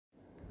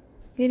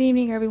Good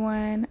evening,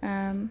 everyone.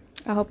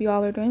 I hope you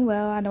all are doing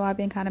well. I know I've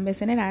been kind of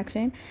missing in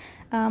action,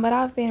 but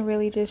I've been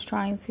really just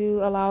trying to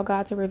allow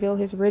God to reveal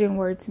His written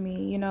word to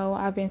me.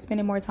 I've been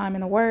spending more time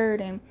in the Word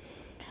and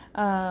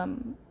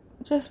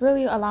just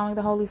really allowing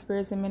the Holy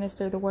Spirit to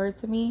minister the word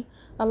to me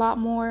a lot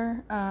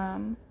more.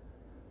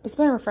 It's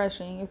been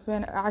refreshing. It's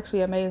been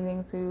actually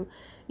amazing to,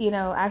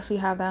 actually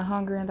have that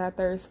hunger and that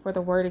thirst for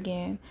the word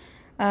again.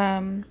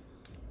 Um,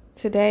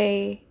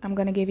 Today, I'm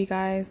going to give you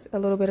guys a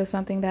little bit of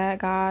something that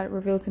God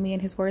revealed to me in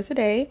His Word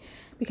today,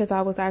 because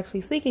I was actually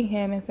seeking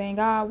Him and saying,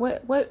 God,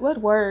 what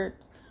word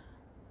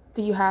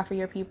do you have for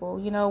your people?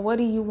 What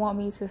do you want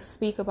me to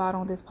speak about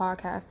on this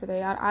podcast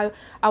today?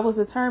 I was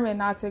determined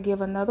not to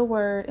give another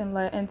word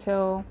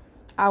until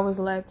I was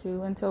led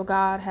to, until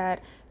God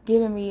had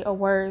given me a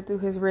word through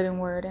His written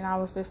word. And I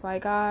was just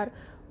like, God,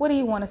 what do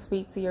you want to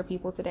speak to your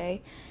people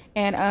today?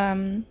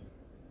 And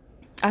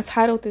I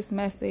titled this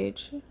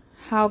message,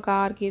 How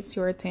God Gets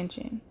Your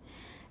Attention.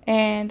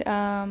 And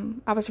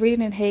I was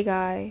reading in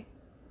Haggai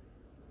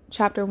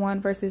chapter 1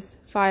 verses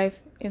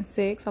 5 and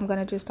 6. I'm going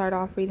to just start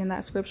off reading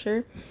that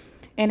scripture.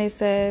 And it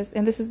says,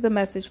 and this is the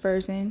Message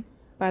version,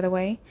 by the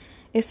way.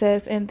 It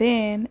says, "And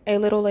then a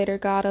little later,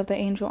 God of the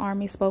angel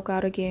army spoke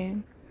out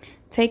again.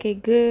 Take a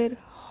good,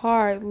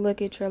 hard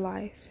look at your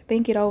life.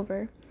 Think it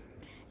over.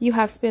 You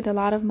have spent a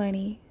lot of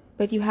money,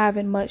 but you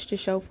haven't much to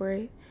show for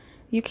it.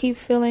 You keep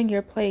filling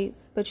your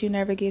plates, but you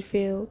never get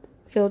filled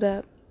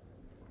up.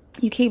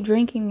 You keep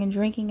drinking and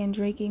drinking and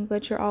drinking,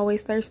 but you're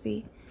always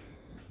thirsty.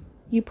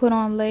 You put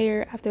on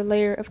layer after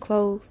layer of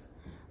clothes,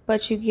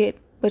 but you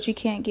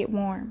can't get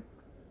warm.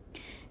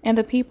 And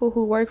the people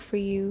who work for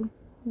you,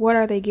 what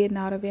are they getting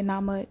out of it?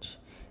 Not much.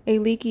 A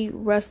leaky,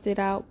 rusted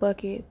out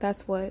bucket,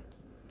 that's what."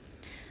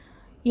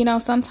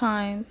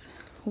 Sometimes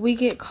we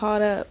get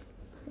caught up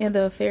in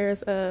the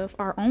affairs of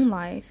our own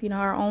life,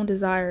 our own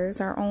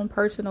desires, our own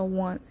personal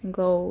wants and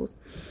goals,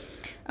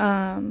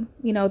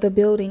 the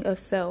building of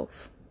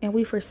self. And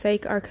we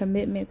forsake our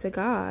commitment to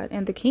God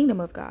and the kingdom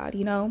of God,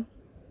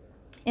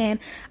 And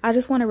I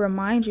just want to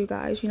remind you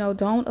guys,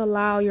 don't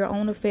allow your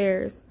own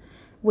affairs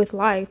with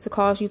life to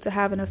cause you to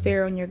have an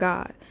affair on your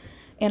God.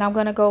 And I'm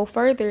going to go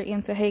further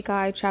into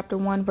Haggai chapter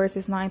 1,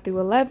 verses 9 through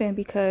 11,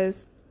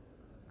 because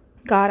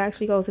God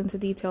actually goes into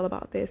detail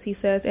about this. He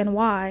says, "And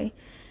why?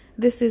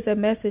 This is a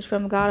message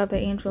from God of the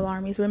angel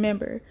armies.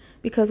 Remember,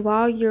 because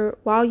while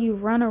you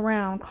run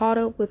around caught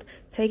up with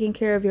taking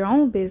care of your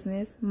own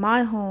business,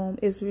 my home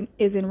is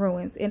in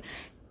ruins." And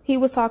he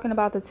was talking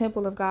about the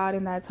temple of God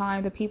in that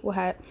time. The people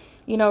had,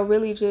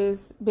 really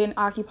just been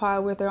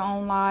occupied with their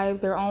own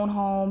lives, their own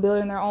home,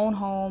 building their own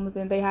homes,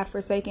 and they had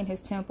forsaken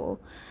His temple.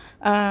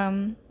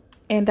 And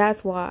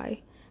that's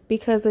why,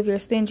 because of your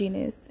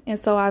stinginess. "And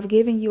so I've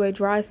given you a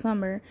dry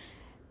summer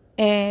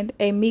and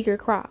a meager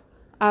crop.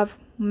 I've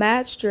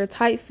matched your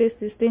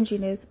tight-fisted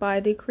stinginess by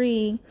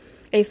decreeing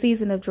a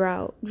season of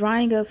drought,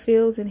 drying up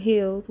fields and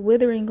hills,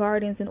 withering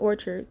gardens and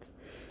orchards,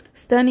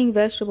 stunning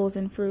vegetables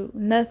and fruit.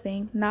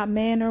 Nothing, not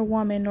man or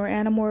woman nor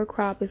animal or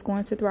crop, is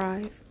going to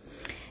thrive."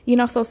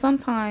 So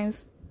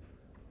sometimes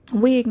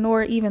we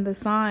ignore even the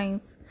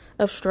signs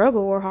of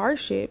struggle or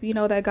hardship,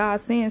 that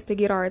God sends to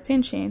get our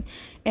attention.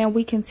 And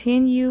we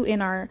continue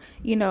in our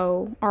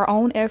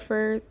own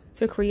efforts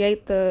to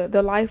create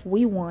the life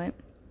we want.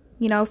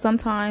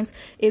 Sometimes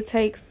it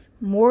takes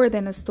more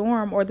than a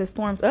storm or the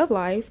storms of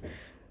life,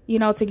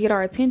 to get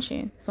our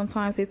attention.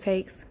 Sometimes it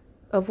takes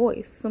a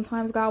voice.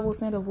 Sometimes God will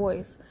send a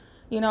voice.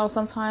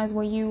 Sometimes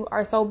when you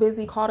are so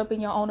busy caught up in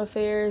your own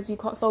affairs,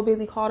 so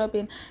busy caught up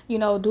in,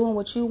 doing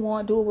what you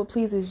want, doing what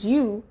pleases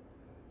you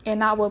and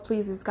not what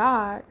pleases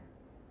God.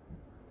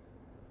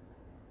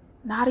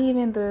 Not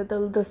even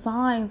the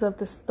signs of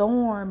the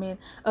storm and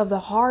of the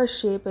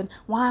hardship and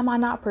why am I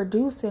not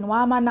producing?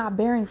 Why am I not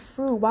bearing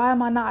fruit? Why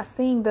am I not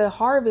seeing the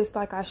harvest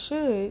like I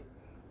should?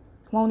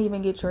 Won't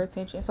even get your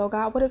attention. So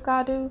God, what does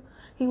God do?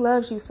 He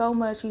loves you so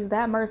much. He's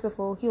that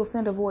merciful. He'll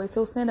send a voice.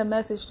 He'll send a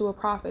message to a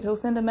prophet. He'll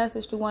send a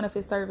message to one of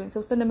His servants.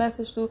 He'll send a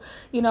message to,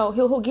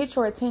 he'll get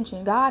your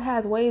attention. God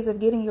has ways of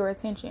getting your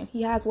attention.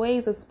 He has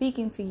ways of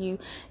speaking to you,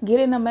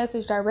 getting a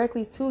message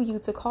directly to you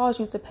to cause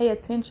you to pay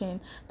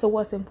attention to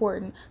what's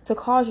important, to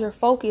cause your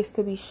focus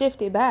to be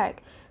shifted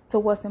back to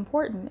what's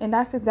important. And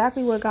that's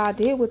exactly what God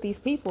did with these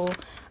people.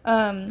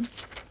 And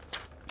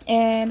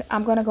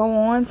I'm going to go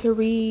on to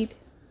read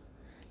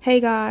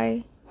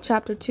Haggai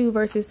chapter 2,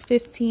 verses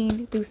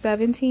 15 through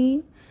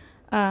 17.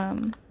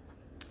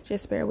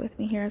 Just bear with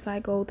me here as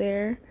I go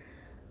there.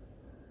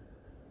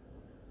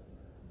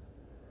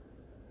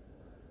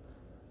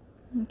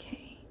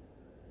 Okay.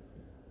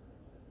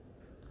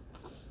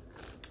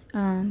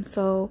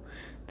 So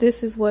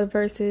this is what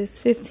verses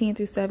 15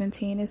 through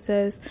 17, it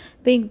says,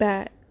 "Think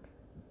back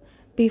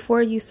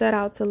before you set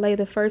out to lay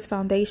the first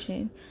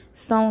foundation,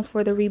 stones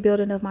for the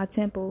rebuilding of my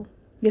temple.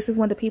 This is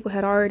when the people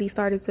had already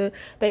started to,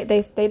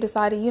 they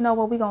decided, you know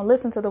what, we're going to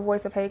listen to the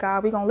voice of, hey,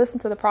 God, we're going to listen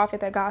to the prophet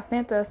that God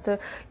sent us to,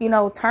 you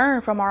know,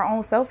 turn from our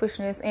own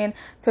selfishness and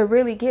to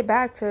really get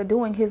back to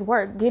doing his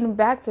work, getting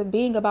back to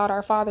being about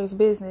our Father's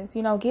business,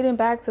 you know, getting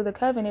back to the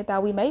covenant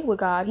that we made with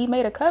God. He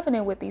made a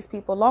covenant with these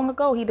people long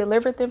ago. He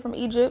delivered them from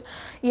Egypt.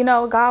 You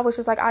know, God was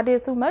just like, I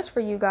did too much for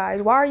you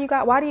guys. Why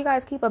do you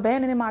guys keep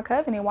abandoning my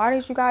covenant? Why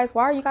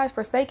are you guys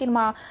forsaking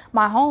my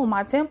home,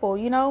 my temple,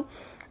 you know?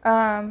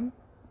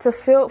 To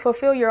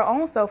fulfill your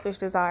own selfish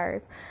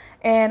desires.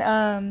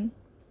 And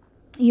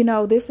you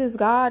know, this is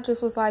God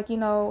just was like, you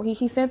know,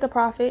 he sent the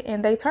prophet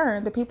and they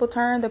turned. The people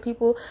turned. The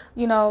people,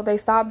 you know, they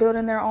stopped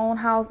building their own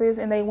houses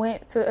and they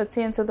went to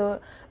attend to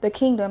the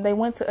kingdom. They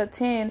went to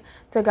attend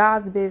to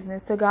God's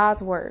business, to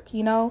God's work,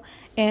 you know.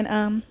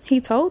 And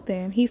he told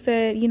them, he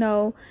said, you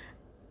know,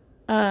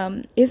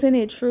 isn't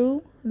it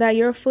true that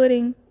your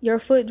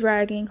foot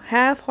dragging,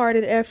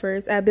 half-hearted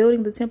efforts at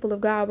building the temple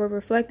of God were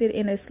reflected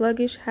in a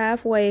sluggish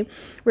halfway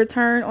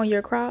return on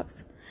your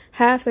crops?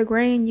 Half the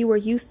grain you were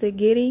used to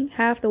getting,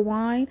 half the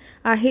wine,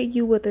 I hit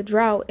you with a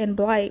drought and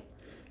blight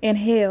and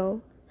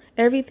hail.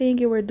 Everything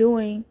you were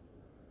doing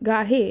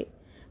got hit,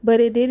 but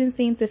it didn't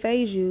seem to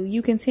faze you.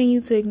 You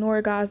continued to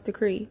ignore God's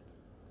decree.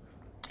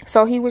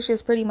 So he was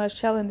just pretty much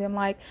telling them,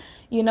 like,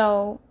 you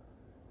know,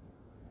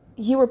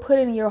 you were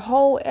putting your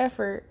whole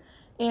effort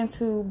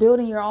into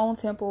building your own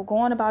temple,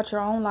 going about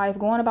your own life,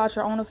 going about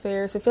your own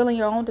affairs, fulfilling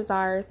your own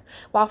desires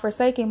while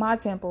forsaking my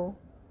temple.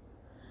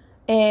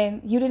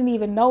 And you didn't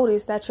even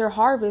notice that your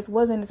harvest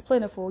wasn't as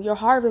plentiful. Your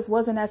harvest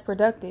wasn't as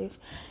productive.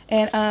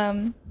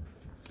 And,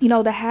 you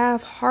know, the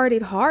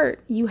half-hearted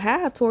heart you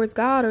have towards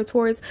God or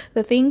towards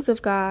the things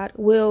of God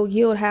will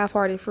yield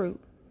half-hearted fruit.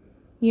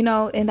 You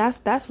know, and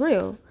that's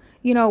real.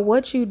 You know,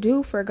 what you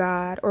do for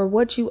God or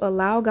what you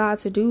allow God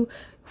to do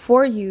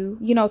for you,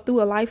 you know,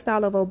 through a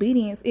lifestyle of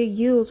obedience, it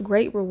yields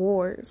great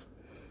rewards.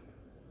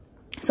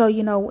 So,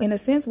 you know, in a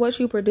sense, what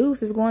you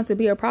produce is going to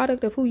be a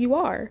product of who you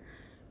are.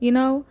 You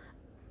know,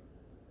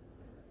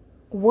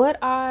 what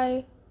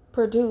I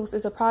produce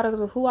is a product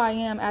of who I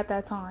am at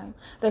that time,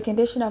 the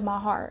condition of my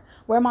heart,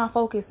 where my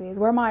focus is,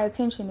 where my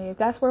attention is.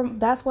 That's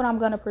what I'm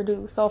going to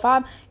produce. So if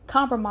I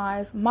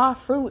compromise, my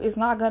fruit is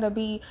not going to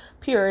be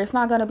pure. It's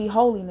not going to be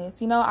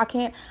holiness. You know, I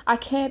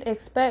can't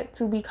expect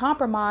to be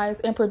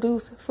compromised and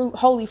produce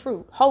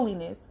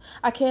holiness.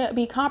 I can't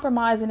be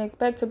compromised and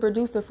expect to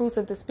produce the fruits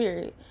of the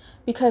Spirit,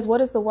 because what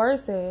does the word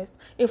says?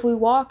 If we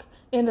walk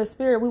in the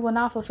Spirit, we will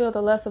not fulfill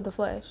the lust of the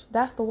flesh.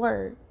 That's the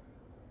word.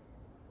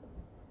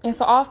 And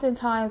so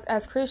oftentimes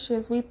as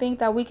Christians, we think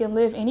that we can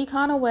live any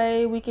kind of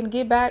way. We can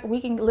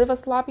live a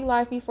sloppy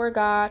life before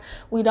God.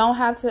 We don't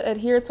have to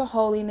adhere to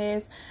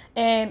holiness.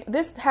 And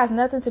this has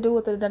nothing to do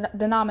with the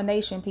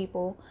denomination,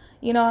 people.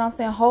 You know what I'm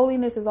saying?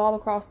 Holiness is all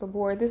across the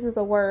board. This is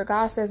the word.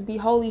 God says, be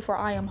holy for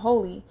I am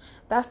holy.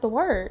 That's the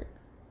word.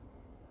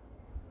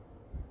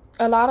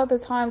 A lot of the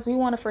times we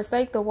want to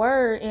forsake the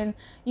word and,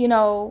 you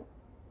know,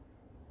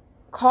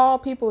 call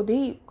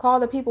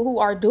the people who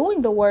are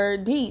doing the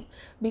word deep,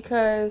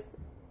 because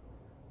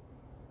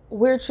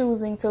we're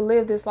choosing to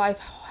live this life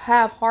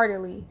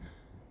half-heartedly.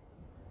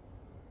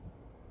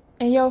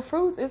 And your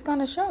fruits is going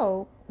to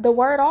show. The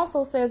word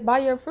also says, by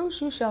your fruits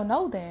you shall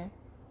know them.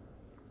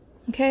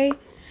 Okay?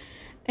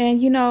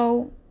 And, you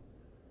know,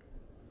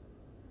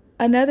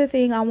 another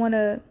thing I want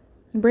to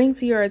bring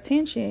to your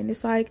attention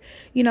is like,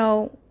 you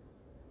know,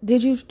 do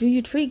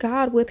you treat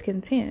God with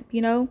contempt?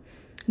 You know,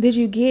 did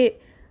you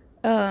get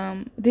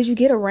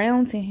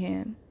around to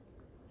him?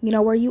 You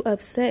know, were you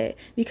upset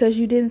because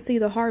you didn't see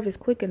the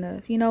harvest quick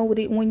enough? You know,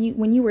 when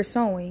you were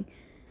sowing,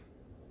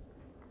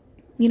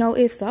 you know,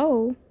 if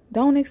so,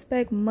 don't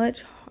expect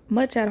much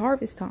at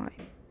harvest time,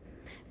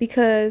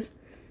 because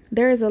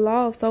there is a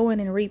law of sowing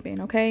and reaping.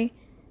 Okay.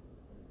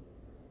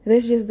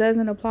 This just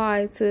doesn't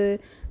apply to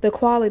the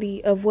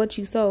quality of what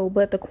you sow,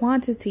 but the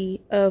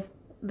quantity of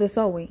the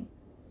sowing.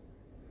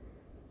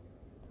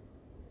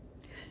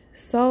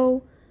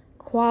 Sow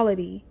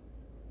quality,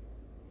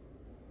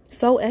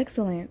 sow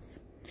excellence.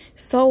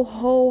 So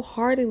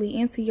wholeheartedly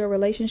into your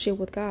relationship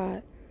with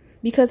God,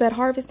 because at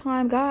harvest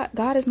time,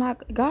 God is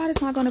not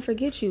going to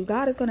forget you.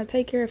 God is going to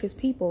take care of his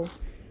people.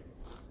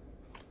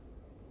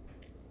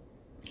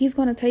 He's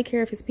going to take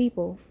care of his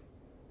people.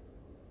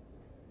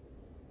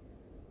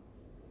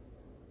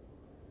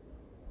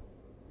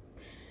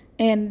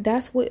 And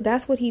that's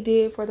what he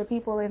did for the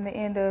people in the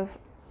end of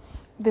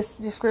this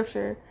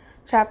scripture,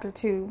 chapter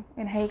 2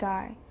 in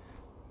Haggai.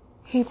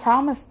 He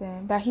promised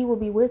them that he would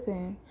be with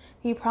them.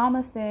 He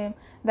promised them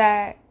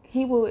that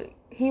he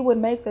would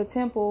make the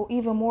temple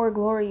even more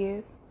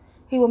glorious.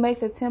 He would make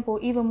the temple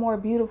even more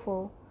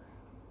beautiful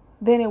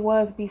than it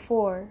was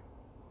before.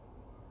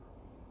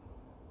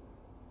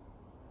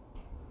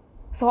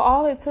 So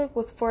all it took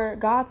was for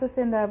God to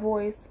send that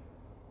voice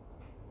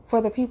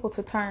for the people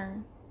to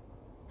turn.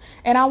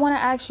 And I want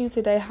to ask you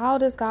today, how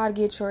does God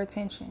get your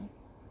attention?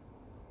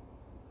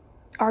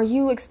 Are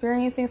you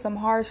experiencing some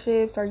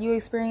hardships? Are you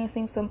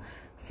experiencing some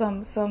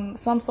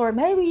sort?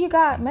 Maybe you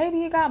got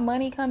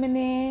money coming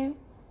in.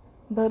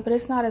 But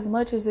it's not as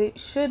much as it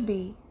should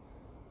be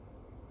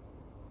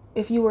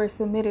if you were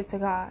submitted to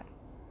God.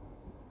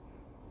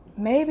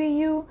 Maybe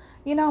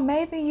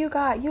maybe you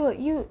got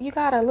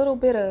a little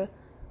bit of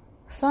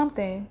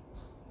something,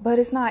 but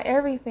it's not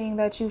everything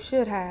that you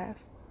should have,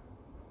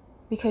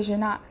 because you're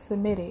not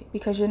submitted,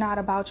 because you're not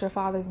about your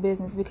Father's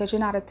business, because you're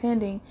not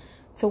attending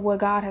to what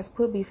God has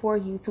put before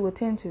you to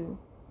attend to,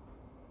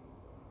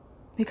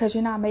 because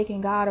you're not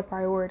making God a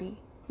priority.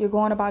 You're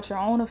going about your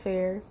own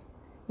affairs,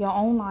 your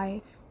own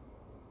life,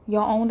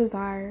 your own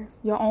desires,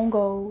 your own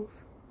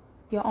goals,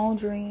 your own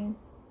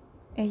dreams,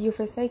 and you're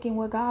forsaking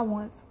what God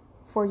wants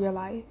for your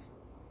life.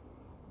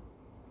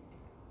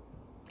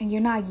 And you're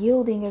not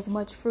yielding as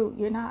much fruit.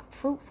 You're not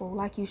fruitful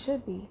like you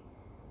should be.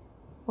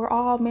 We're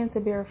all meant to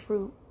bear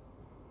fruit.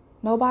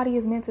 Nobody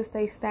is meant to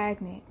stay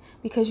stagnant,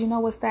 because you know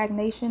what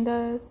stagnation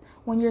does?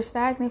 When you're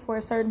stagnant for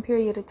a certain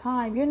period of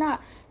time,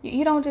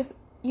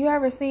 you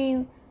ever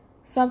seen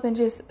something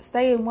just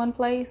stay in one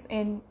place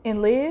and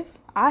live?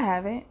 I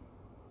haven't.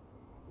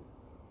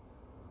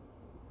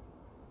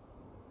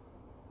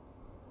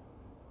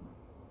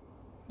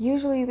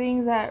 Usually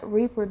things that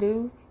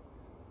reproduce,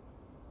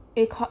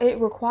 it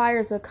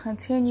requires a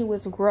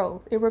continuous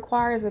growth. It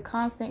requires a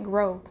constant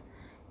growth.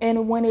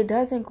 And when it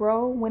doesn't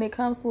grow, when it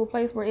comes to a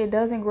place where it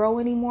doesn't grow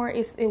anymore,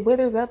 it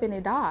withers up and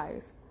it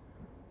dies.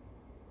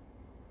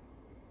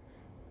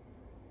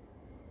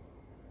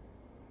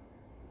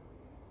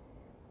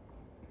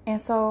 And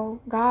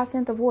so God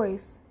sent the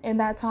voice in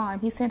that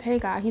time. He sent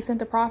Haggai. He sent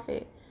the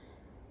prophet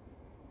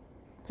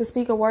to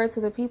speak a word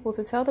to the people,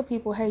 to tell the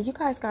people, hey, you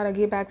guys got to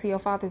get back to your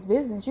Father's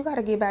business. You got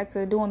to get back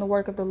to doing the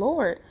work of the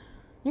Lord.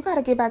 You got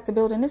to get back to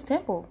building this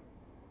temple.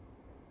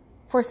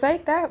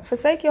 Forsake that.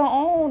 Forsake your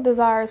own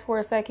desires for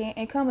a second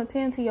and come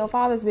attend to your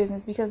Father's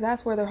business, because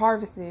that's where the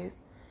harvest is.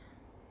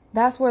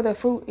 That's where the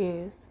fruit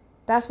is.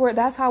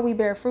 That's how we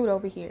bear fruit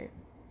over here.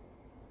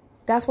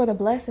 That's where the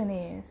blessing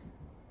is.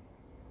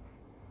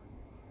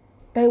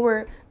 They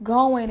were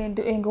going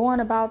and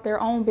going about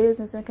their own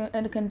business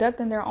and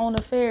conducting their own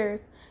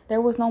affairs. There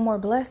was no more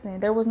blessing.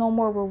 There was no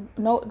more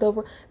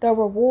the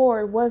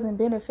reward wasn't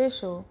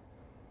beneficial.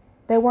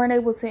 They weren't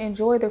able to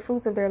enjoy the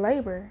fruits of their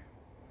labor,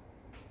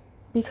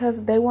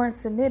 because they weren't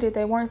submitted.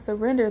 They weren't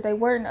surrendered. They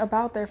weren't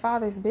about their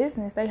Father's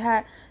business. They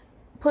had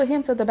put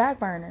him to the back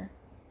burner.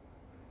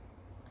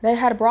 They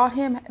had brought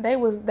him. They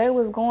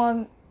was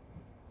going,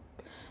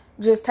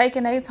 just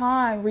taking their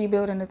time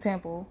rebuilding the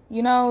temple.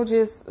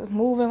 Just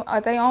moving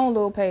at their own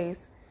little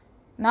pace,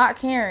 not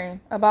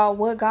caring about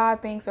what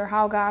God thinks or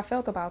how God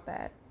felt about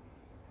that.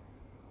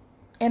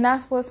 And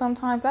that's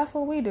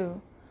what we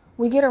do.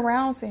 We get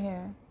around to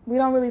him. We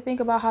don't really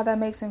think about how that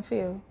makes him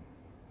feel.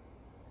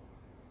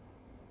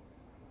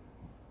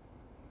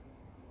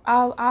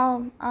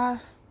 I'll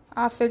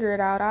figure it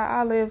out.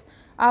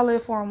 I'll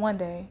live for him one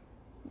day.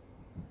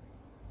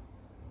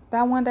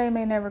 That one day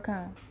may never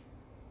come.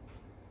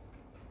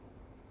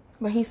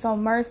 But he's so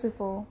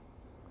merciful.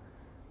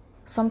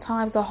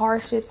 Sometimes the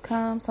hardships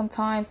come.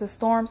 Sometimes the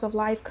storms of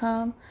life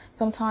come.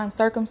 Sometimes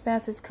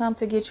circumstances come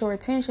to get your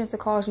attention, to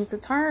cause you to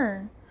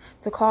turn,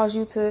 to cause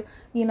you to,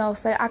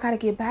 say, I got to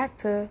get back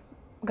to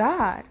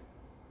God.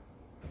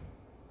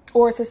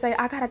 Or to say,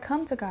 I got to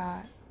come to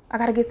God. I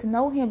got to get to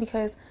know him,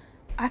 because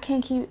I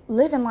can't keep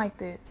living like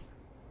this.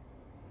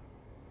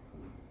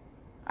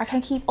 I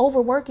can't keep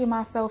overworking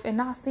myself and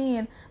not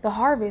seeing the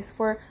harvest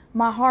for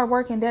my hard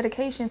work and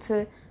dedication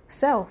to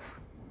self.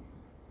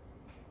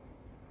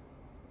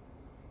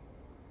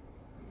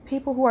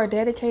 People who are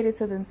dedicated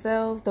to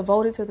themselves,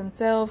 devoted to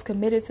themselves,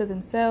 committed to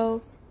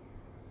themselves,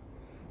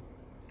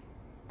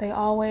 they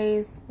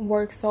always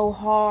work so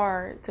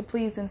hard to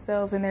please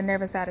themselves, and they're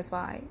never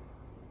satisfied.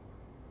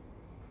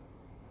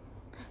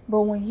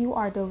 But when you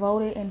are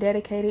devoted and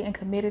dedicated and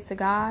committed to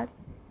God,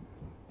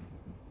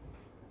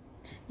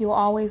 you'll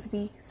always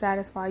be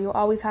satisfied. You'll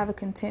always have a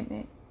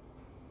contentment.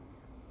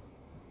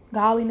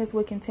 Godliness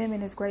with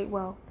contentment is great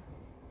wealth.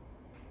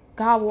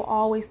 God will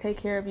always take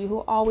care of you.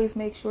 He'll always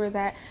make sure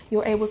that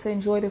you're able to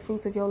enjoy the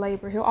fruits of your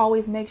labor. He'll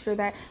always make sure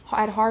that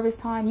at harvest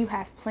time you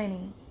have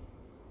plenty.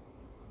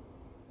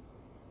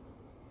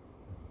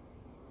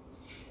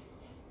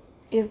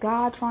 Is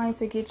God trying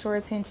to get your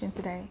attention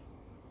today?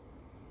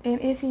 And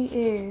if he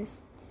is,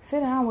 sit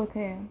down with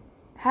him.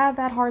 Have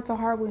that heart to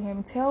heart with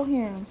him. Tell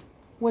him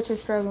what you're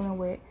struggling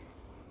with.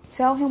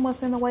 Tell him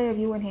what's in the way of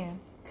you and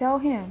him. Tell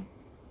him.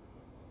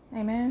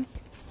 Amen.